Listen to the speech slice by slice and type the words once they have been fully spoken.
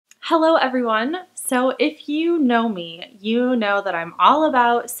Hello everyone! So if you know me, you know that I'm all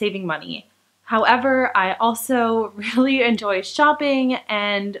about saving money. However, I also really enjoy shopping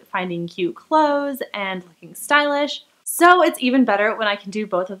and finding cute clothes and looking stylish. So it's even better when I can do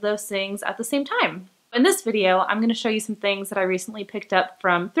both of those things at the same time. In this video, I'm going to show you some things that I recently picked up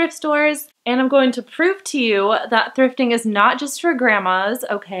from thrift stores, and I'm going to prove to you that thrifting is not just for grandmas,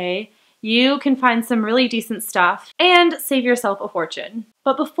 okay? You can find some really decent stuff and save yourself a fortune.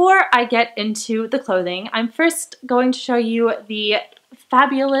 But before I get into the clothing, I'm first going to show you the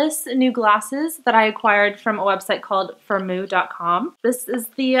fabulous new glasses that I acquired from a website called Firmoo.com. This is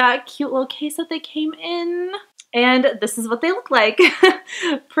the cute little case that they came in. And this is what they look like.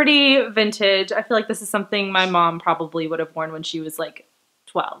 Pretty vintage. I feel like this is something my mom probably would have worn when she was like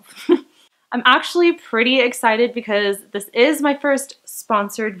 12. I'm actually pretty excited because this is my first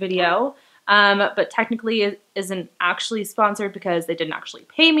sponsored video, but technically it isn't actually sponsored because they didn't actually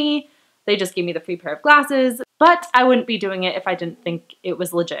pay me. They just gave me the free pair of glasses, but I wouldn't be doing it if I didn't think it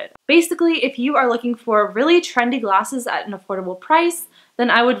was legit. Basically, if you are looking for really trendy glasses at an affordable price, then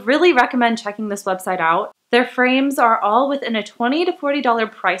I would really recommend checking this website out. Their frames are all within a $20 to $40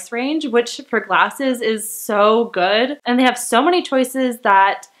 price range, which for glasses is so good. And they have so many choices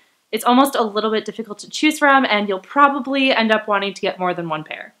that it's almost a little bit difficult to choose from, and you'll probably end up wanting to get more than one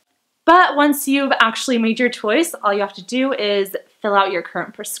pair. But once you've actually made your choice, all you have to do is fill out your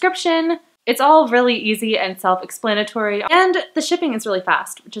current prescription. It's all really easy and self-explanatory, and the shipping is really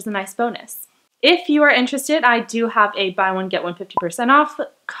fast, which is a nice bonus. If you are interested, I do have a buy one get one 50% off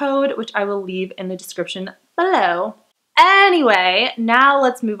code, which I will leave in the description below. Anyway, now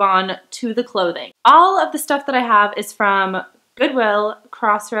let's move on to the clothing. All of the stuff that I have is from Goodwill,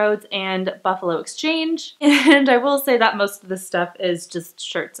 Crossroads, and Buffalo Exchange. And I will say that most of this stuff is just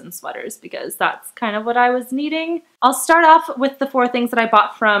shirts and sweaters because that's kind of what I was needing. I'll start off with the 4 things that I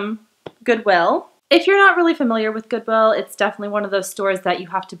bought from Goodwill. If you're not really familiar with Goodwill, it's definitely one of those stores that you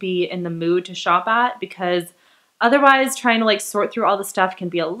have to be in the mood to shop at because otherwise trying to sort through all the stuff can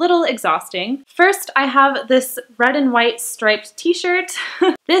be a little exhausting. First, I have this red and white striped t-shirt.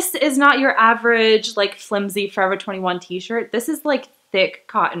 This is not your average flimsy Forever 21 t-shirt. This is thick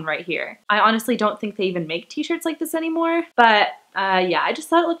cotton right here. I honestly don't think they even make t-shirts like this anymore, but yeah, I just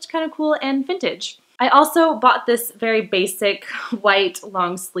thought it looked kind of cool and vintage. I also bought this very basic white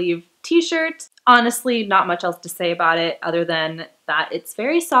long sleeve t-shirt. Honestly, not much else to say about it other than that it's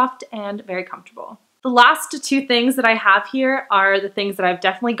very soft and very comfortable. The last 2 things that I have here are the things that I've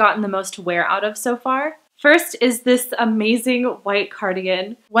definitely gotten the most wear out of so far. First is this amazing white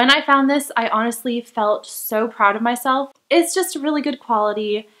cardigan. When I found this, I honestly felt so proud of myself. It's just really good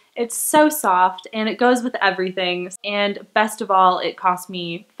quality. It's so soft and it goes with everything. And best of all, it cost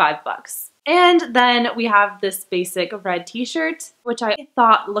me $5. And then we have this basic red t-shirt, which I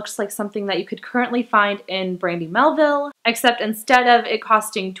thought looks like something that you could currently find in Brandy Melville, except instead of it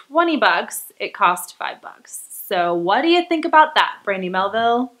costing $20, it cost $5. So what do you think about that, Brandy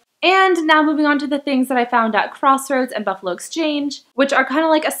Melville? And now moving on to the things that I found at Crossroads and Buffalo Exchange, which are kind of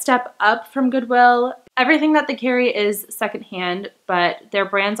like a step up from Goodwill. Everything that they carry is secondhand, but their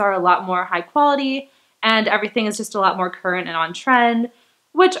brands are a lot more high quality and everything is just a lot more current and on trend,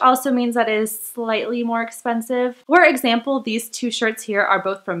 which also means that it is slightly more expensive. For example, these 2 shirts here are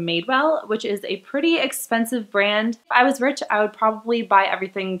both from Madewell, which is a pretty expensive brand. If I was rich, I would probably buy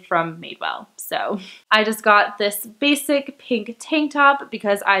everything from Madewell. So I just got this basic pink tank top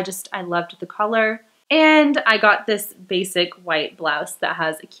because I loved the color. And I got this basic white blouse that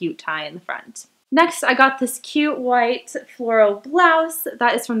has a cute tie in the front. Next, I got this cute white floral blouse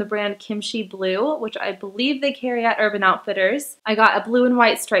that is from the brand Kimchi Blue, which I believe they carry at Urban Outfitters. I got a blue and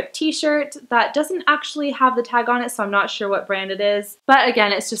white striped t-shirt that doesn't actually have the tag on it, so I'm not sure what brand it is. But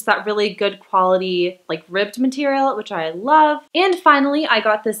again, it's just that really good quality, ribbed material, which I love. And finally, I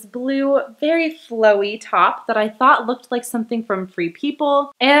got this blue, very flowy top that I thought looked like something from Free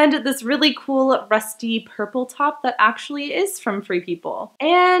People, and this really cool rusty purple top that actually is from Free People.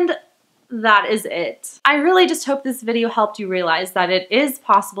 And that is it. I really just hope this video helped you realize that it is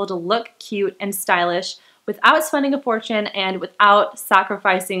possible to look cute and stylish without spending a fortune and without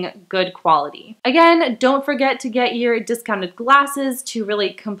sacrificing good quality. Again, don't forget to get your discounted glasses to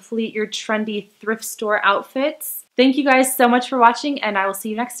really complete your trendy thrift store outfits. Thank you guys so much for watching, and I will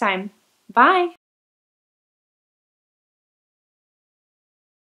see you next time. Bye!